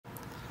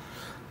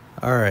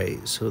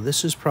Alright, so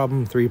this is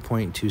problem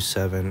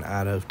 3.27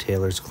 out of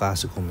Taylor's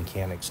Classical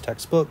Mechanics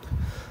textbook.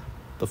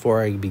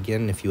 Before I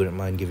begin, if you wouldn't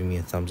mind giving me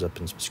a thumbs up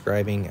and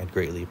subscribing, I'd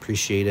greatly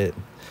appreciate it.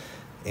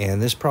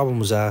 And this problem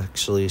was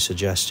actually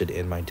suggested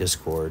in my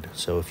Discord,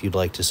 so if you'd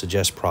like to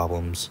suggest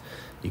problems,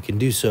 you can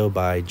do so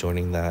by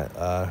joining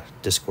that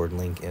Discord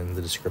link in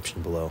the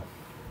description below.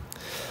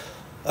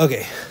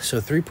 Okay, so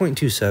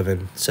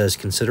 3.27 says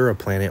consider a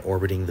planet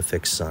orbiting the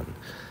fixed sun.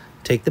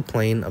 Take the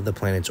plane of the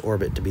planet's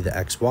orbit to be the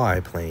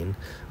XY plane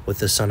with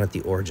the sun at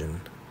the origin.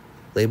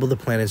 Label the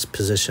planet's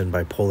position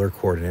by polar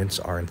coordinates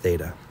r and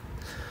theta.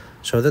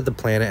 Show that the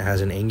planet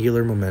has an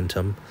angular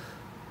momentum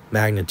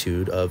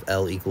magnitude of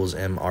L equals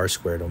mr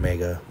squared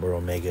omega, where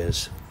omega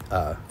is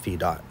phi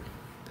dot,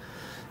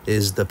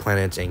 is the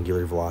planet's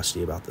angular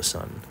velocity about the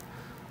sun.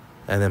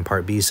 And then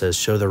part B says,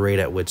 show the rate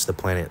at which the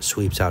planet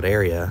sweeps out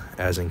area,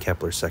 as in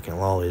Kepler's second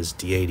law is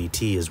dA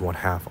dt is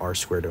 1/2 r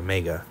squared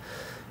omega,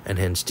 and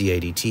hence dA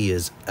dt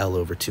is L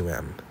over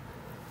 2m.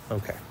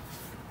 Okay.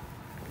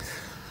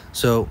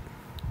 So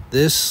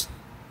this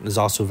is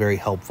also very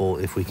helpful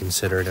if we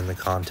consider it in the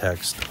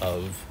context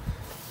of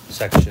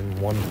section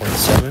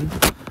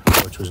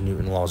 1.7, which was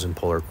Newton's laws in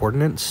polar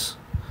coordinates.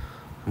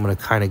 I'm going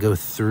to kind of go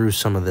through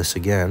some of this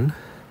again,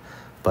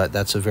 but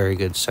that's a very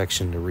good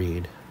section to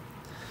read.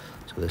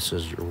 So this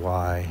is your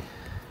y,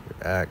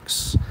 your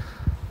x.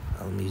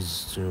 Let me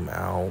zoom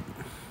out.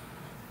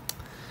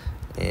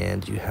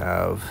 And you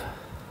have,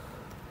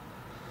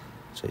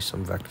 say,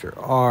 some vector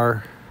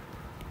r,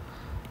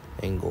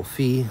 angle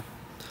phi,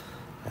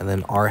 and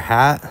then r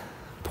hat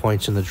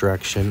points in the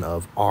direction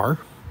of r,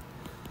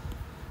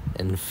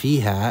 and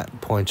phi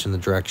hat points in the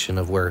direction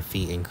of where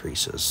phi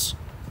increases.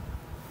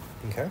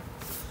 Okay,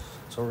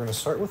 so we're going to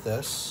start with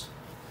this,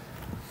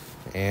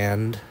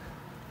 and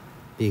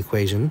the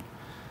equation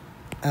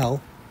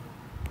L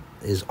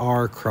is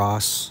r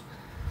cross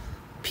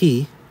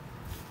p,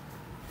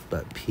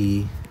 but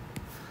p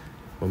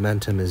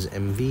momentum is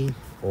mv,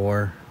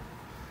 or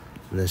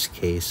in this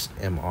case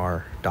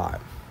mr dot.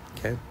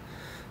 Okay,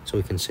 so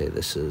we can say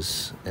this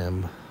is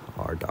mr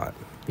dot.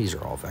 These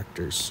are all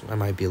vectors. I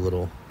might be a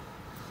little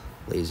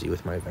lazy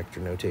with my vector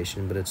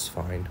notation, but it's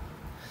fine.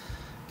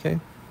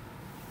 Okay,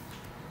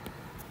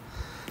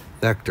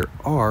 vector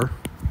r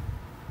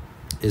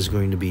is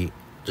going to be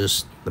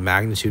just the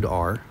magnitude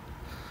r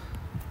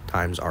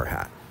times r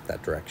hat,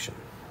 that direction.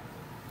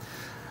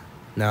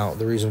 Now,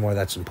 the reason why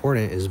that's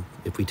important is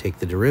if we take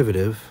the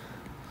derivative,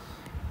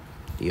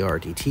 dr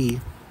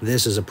dt,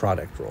 this is a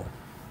product rule.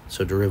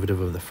 So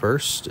derivative of the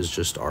first is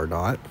just r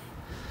dot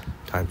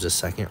times the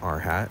second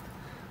r hat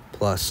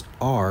plus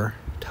r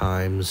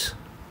times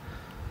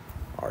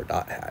r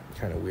dot hat.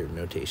 Kind of weird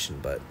notation,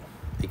 but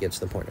it gets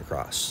the point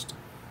across.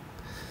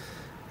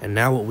 And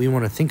now what we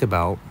want to think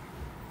about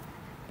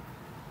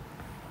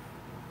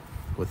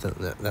with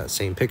that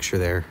same picture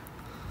there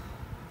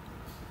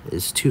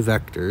is two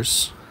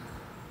vectors.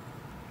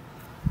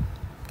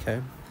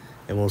 Okay,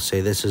 and we'll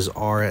say this is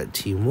r at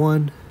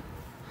t1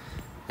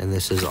 and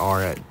this is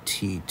r at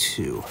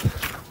t2.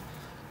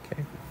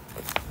 Okay,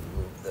 let's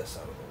move this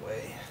out of the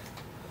way.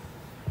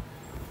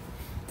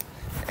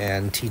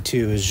 And t2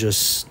 is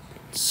just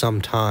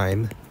some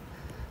time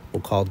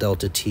we'll call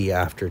delta t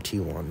after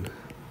t1.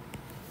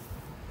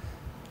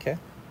 Okay,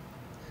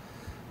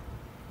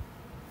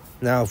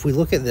 now if we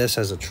look at this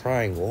as a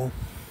triangle,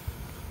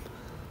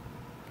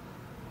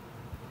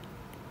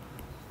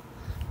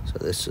 so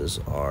this is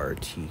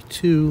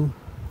RT2,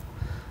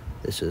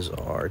 this is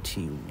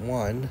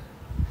RT1,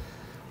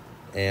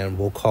 and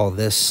we'll call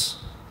this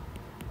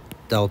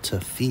delta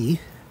phi.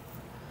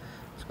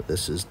 So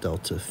this is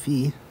delta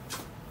phi.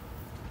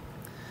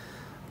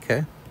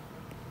 Okay.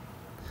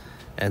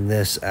 And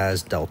this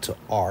as delta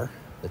r,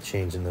 the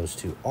change in those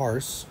two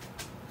r's.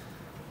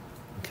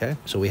 Okay,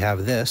 so we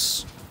have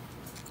this.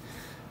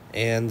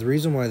 And the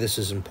reason why this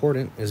is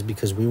important is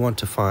because we want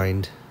to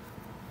find,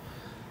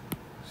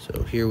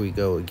 so here we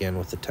go again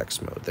with the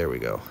text mode. There we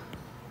go.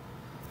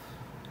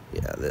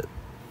 Yeah, that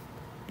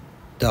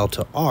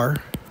delta r,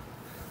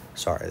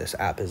 sorry, this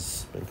app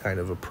has been kind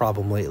of a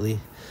problem lately,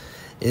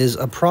 is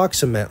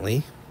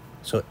approximately,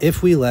 so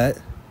if we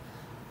let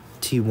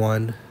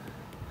t1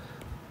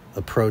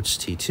 approach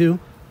t2,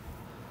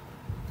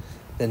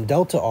 then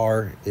delta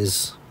r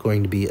is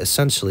going to be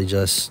essentially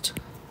just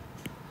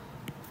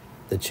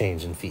the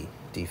change in phi,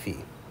 d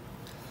phi,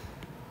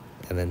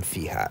 and then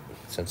phi hat,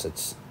 since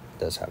it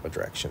does have a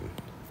direction.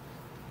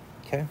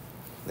 Okay,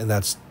 and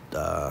that's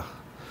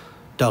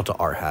delta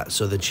r hat,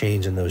 so the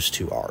change in those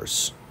two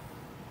r's.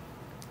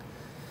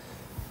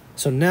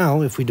 So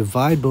now if we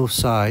divide both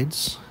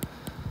sides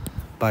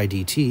by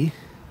dt,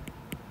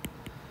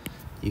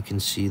 you can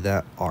see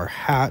that r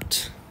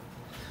hat,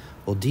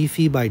 well, d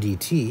phi by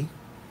dt,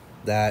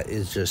 that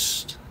is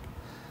just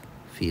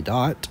phi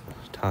dot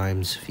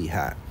times phi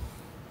hat.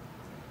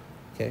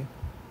 Okay,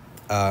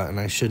 and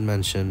I should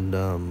mention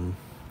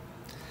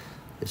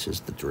this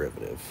is the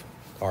derivative,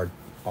 r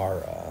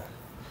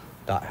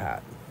dot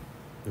hat.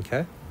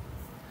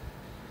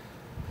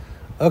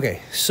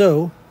 Okay,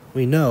 so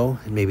we know,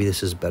 and maybe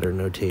this is better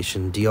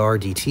notation, dr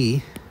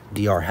dt,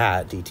 dr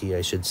hat dt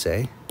I should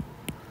say,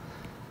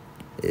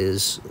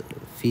 is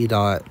phi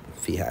dot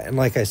phi hat. And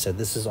like I said,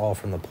 this is all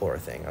from the polar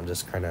thing. I'm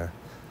just kind of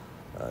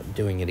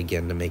doing it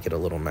again to make it a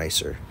little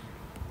nicer.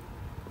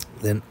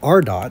 Then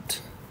r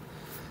dot,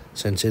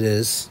 since it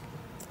is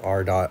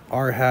r dot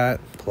r hat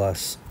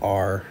plus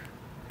r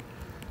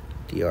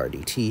dr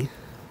dt,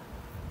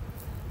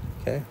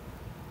 okay,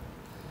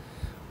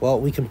 well,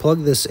 we can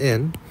plug this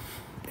in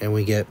and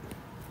we get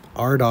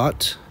r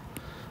dot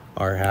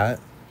r hat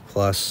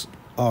plus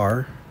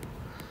r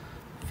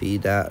phi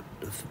dot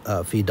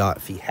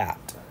phi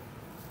hat.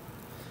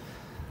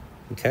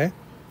 Okay,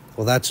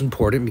 well, that's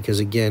important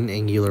because, again,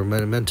 angular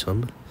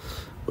momentum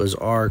was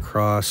r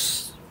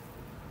cross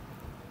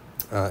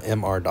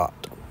mr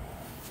dot.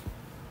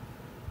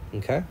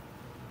 Okay,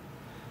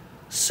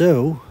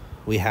 so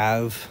we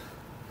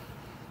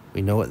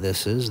know what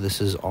this is. This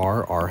is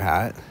r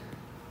hat,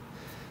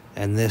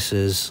 and this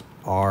is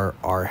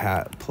r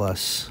hat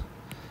plus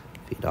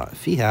phi dot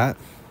phi hat.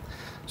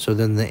 So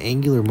then the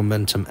angular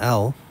momentum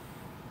L,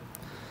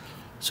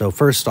 so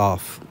first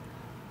off,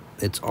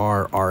 it's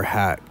r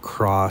hat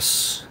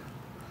cross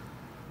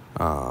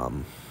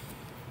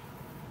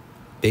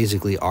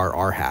basically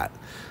r hat,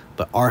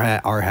 but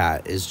r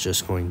hat is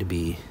just going to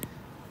be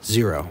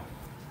 0,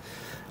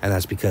 and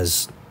that's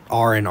because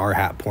r and r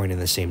hat point in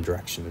the same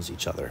direction as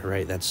each other,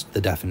 right? That's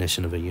the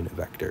definition of a unit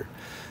vector.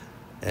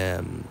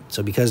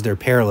 So because they're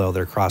parallel,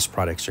 their cross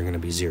products are going to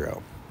be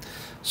 0.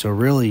 So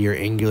really your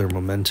angular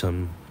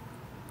momentum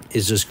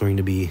is just going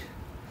to be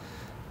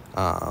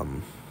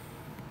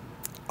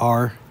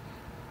r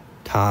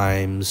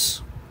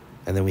times,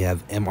 and then we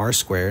have mr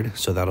squared,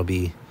 so that'll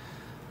be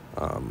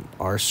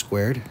r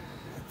squared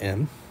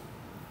m,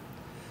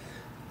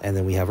 and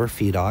then we have our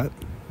phi dot,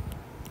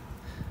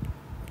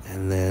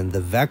 and then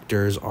the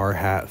vectors r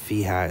hat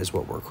phi hat is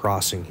what we're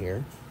crossing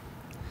here.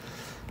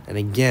 And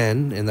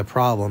again, in the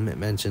problem, it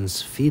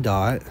mentions phi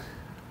dot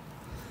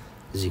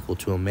is equal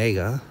to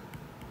omega,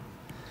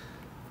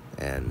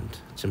 and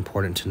it's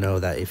important to know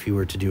that if you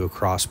were to do a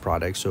cross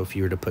product, so if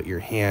you were to put your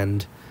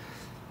hand,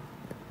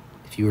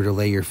 if you were to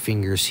lay your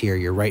fingers here,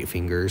 your right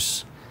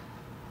fingers,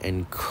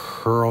 and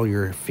curl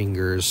your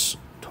fingers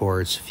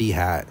towards phi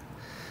hat,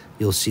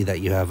 you'll see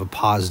that you have a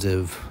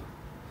positive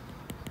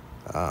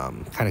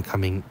kind of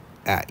coming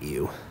at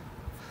you,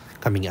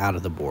 coming out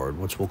of the board,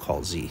 which we'll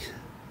call Z.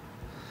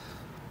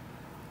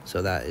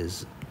 So that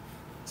is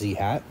Z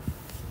hat.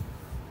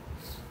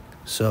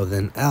 So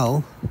then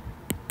L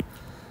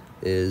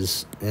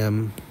is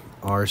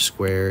mr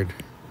squared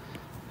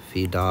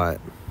phi dot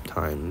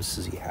times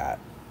Z hat.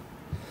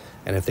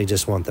 And if they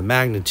just want the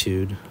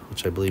magnitude,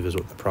 which I believe is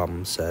what the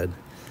problem said,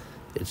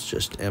 it's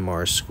just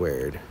mr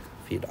squared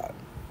phi dot.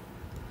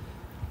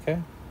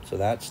 Okay, so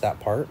that's that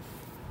part.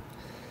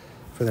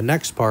 For the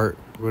next part,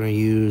 we're going to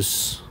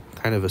use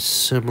kind of a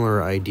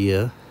similar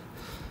idea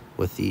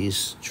with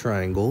these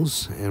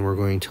triangles, and we're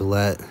going to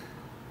let,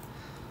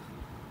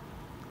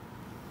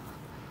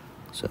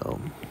 so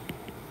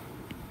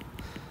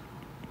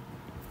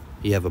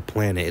you have a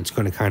planet, it's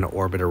going to kind of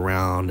orbit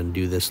around and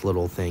do this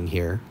little thing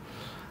here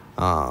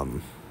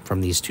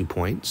from these 2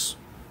 points,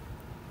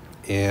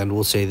 and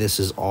we'll say this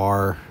is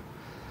r,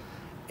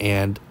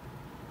 and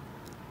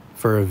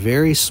for a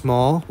very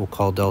small, we'll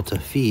call delta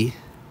phi,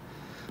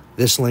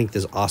 this length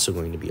is also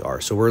going to be r,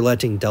 so we're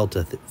letting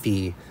delta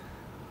phi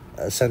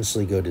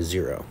essentially go to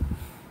 0.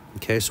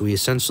 Okay, so we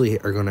essentially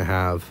are going to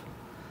have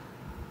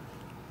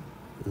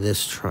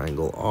this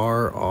triangle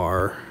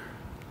r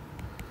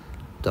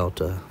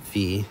delta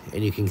phi,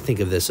 and you can think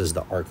of this as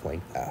the arc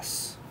length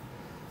s.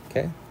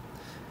 Okay,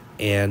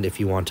 and if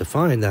you want to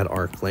find that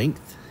arc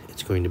length,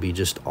 it's going to be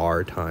just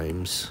r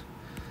times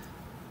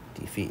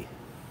d phi.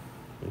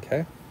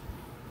 Okay,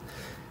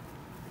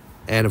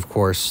 and of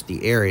course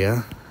the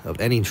area of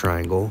any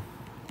triangle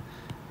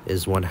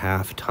is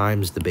 1/2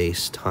 times the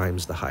base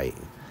times the height,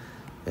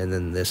 and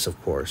then this of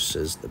course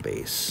is the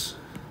base,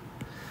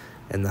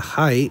 and the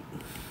height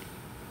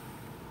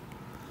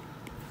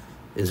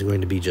is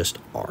going to be just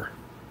r.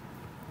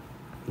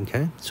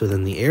 Okay, so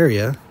then the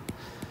area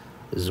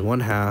is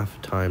 1/2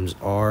 times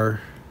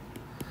r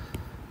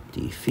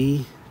d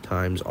phi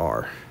times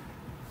r,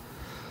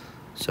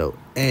 so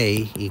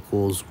A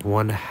equals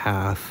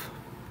 1/2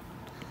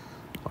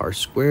 r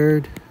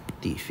squared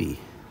d phi.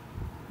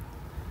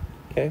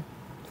 Okay,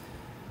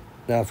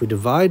 now if we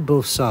divide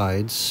both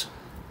sides,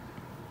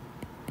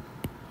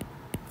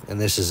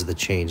 and this is the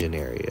change in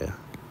area,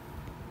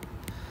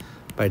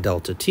 by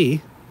delta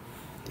t,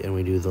 and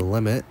we do the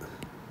limit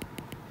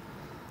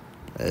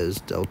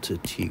as delta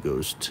t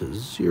goes to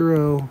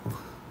 0,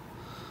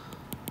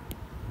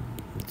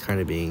 kind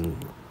of being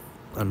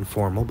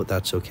informal, but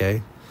that's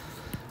okay,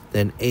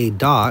 then A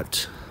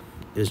dot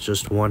is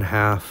just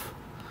 1/2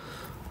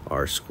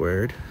 r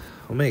squared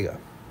omega.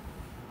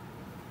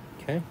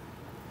 Okay,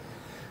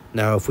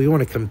 now if we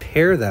want to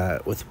compare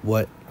that with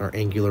what our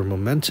angular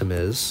momentum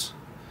is,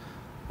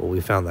 well,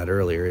 we found that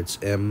earlier, it's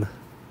m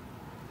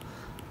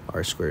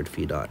r squared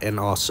phi dot, and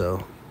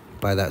also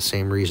by that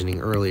same reasoning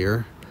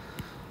earlier,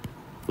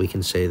 we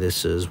can say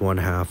this is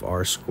 1/2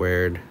 r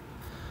squared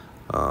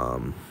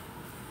or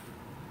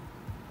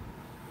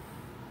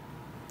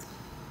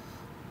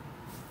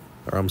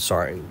I'm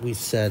sorry, we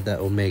said that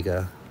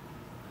omega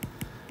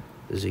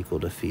is equal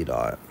to phi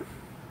dot.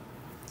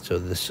 So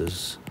this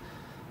is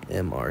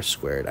mr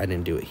squared. I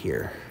didn't do it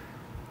here.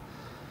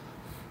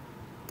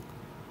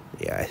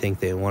 Yeah, I think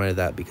they wanted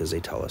that because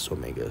they tell us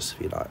omega is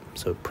phi dot.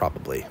 So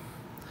probably.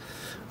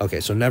 Okay,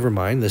 so never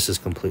mind. This is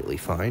completely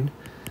fine.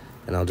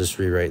 And I'll just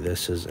rewrite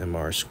this as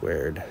mr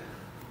squared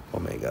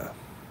omega.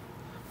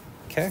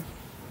 Okay.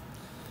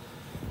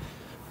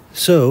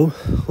 So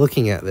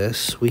looking at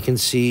this, we can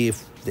see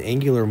if the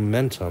angular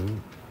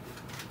momentum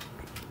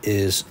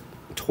is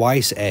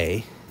twice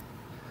a.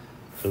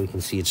 So we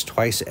can see it's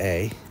twice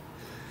a.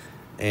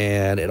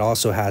 And it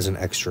also has an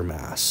extra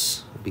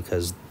mass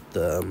because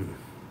the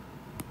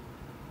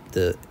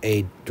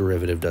a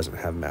derivative doesn't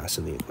have mass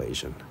in the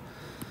equation.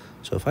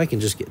 So if I can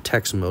just get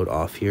text mode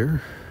off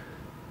here,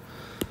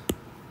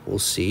 we'll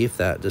see if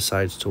that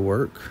decides to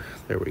work.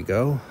 There we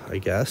go, I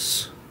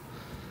guess.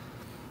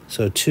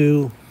 So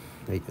 2,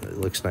 it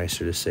looks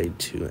nicer to say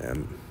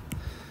 2m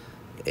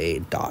a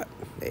dot.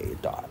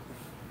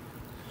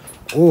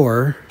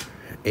 Or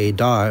a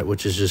dot,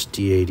 which is just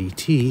dA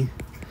dt,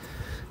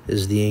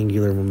 is the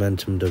angular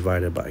momentum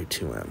divided by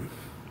 2m,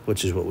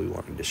 which is what we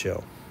wanted to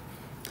show.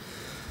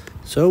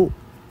 So,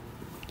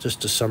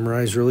 just to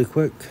summarize really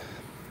quick.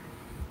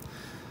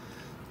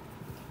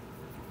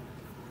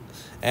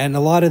 And a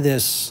lot of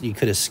this you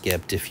could have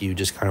skipped if you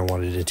just kind of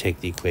wanted to take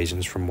the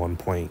equations from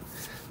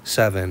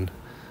 1.7,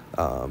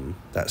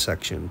 that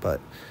section. But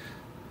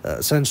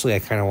essentially I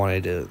kind of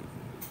wanted to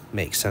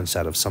make sense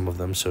out of some of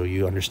them so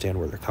you understand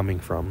where they're coming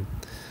from.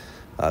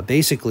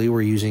 Basically,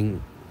 we're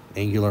using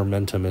angular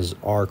momentum as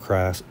r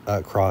cross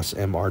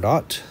mr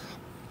dot.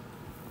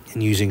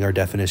 And using our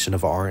definition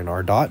of r and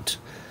r dot,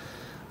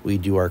 we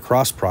do our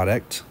cross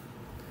product.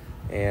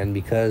 And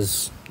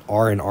because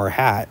r and r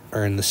hat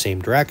are in the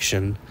same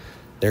direction,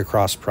 their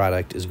cross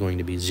product is going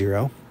to be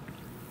 0.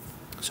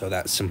 So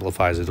that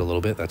simplifies it a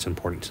little bit. That's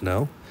important to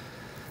know.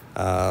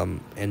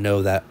 And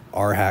know that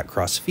r hat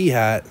cross phi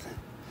hat,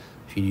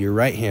 if you do your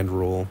right-hand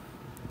rule,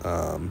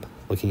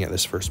 looking at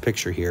this first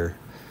picture here,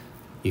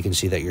 you can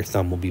see that your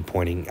thumb will be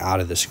pointing out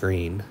of the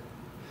screen.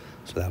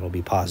 So that'll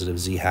be positive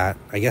z hat.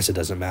 I guess it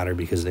doesn't matter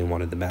because they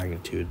wanted the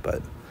magnitude,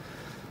 but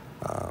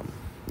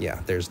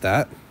yeah, there's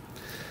that.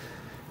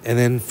 And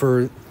then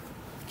for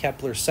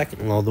Kepler's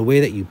second law, the way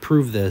that you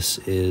prove this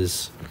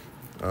is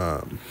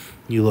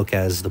you look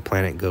as the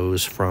planet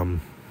goes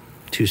from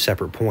 2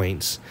 separate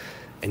points,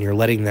 and you're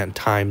letting that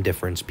time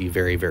difference be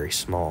very, very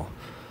small.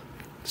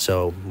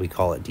 So we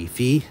call it d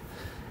phi,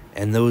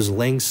 and those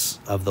lengths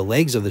of the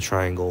legs of the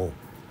triangle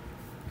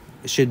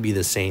should be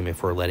the same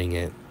if we're letting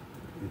it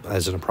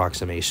as an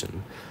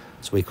approximation.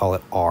 So we call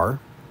it r,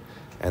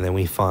 and then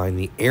we find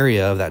the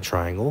area of that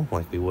triangle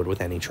like we would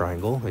with any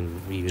triangle,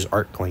 and we use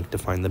arc length to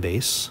find the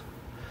base.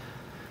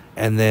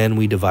 And then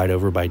we divide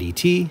over by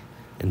dt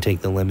and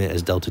take the limit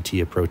as delta t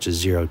approaches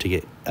 0 to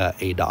get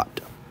a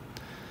dot.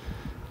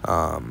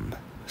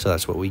 So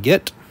that's what we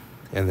get.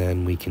 And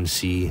then we can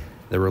see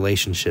the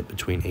relationship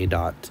between a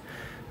dot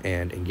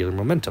and angular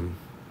momentum.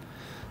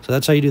 So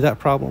that's how you do that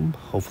problem.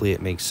 Hopefully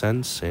it makes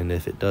sense. And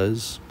if it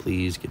does,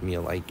 please give me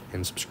a like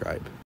and subscribe.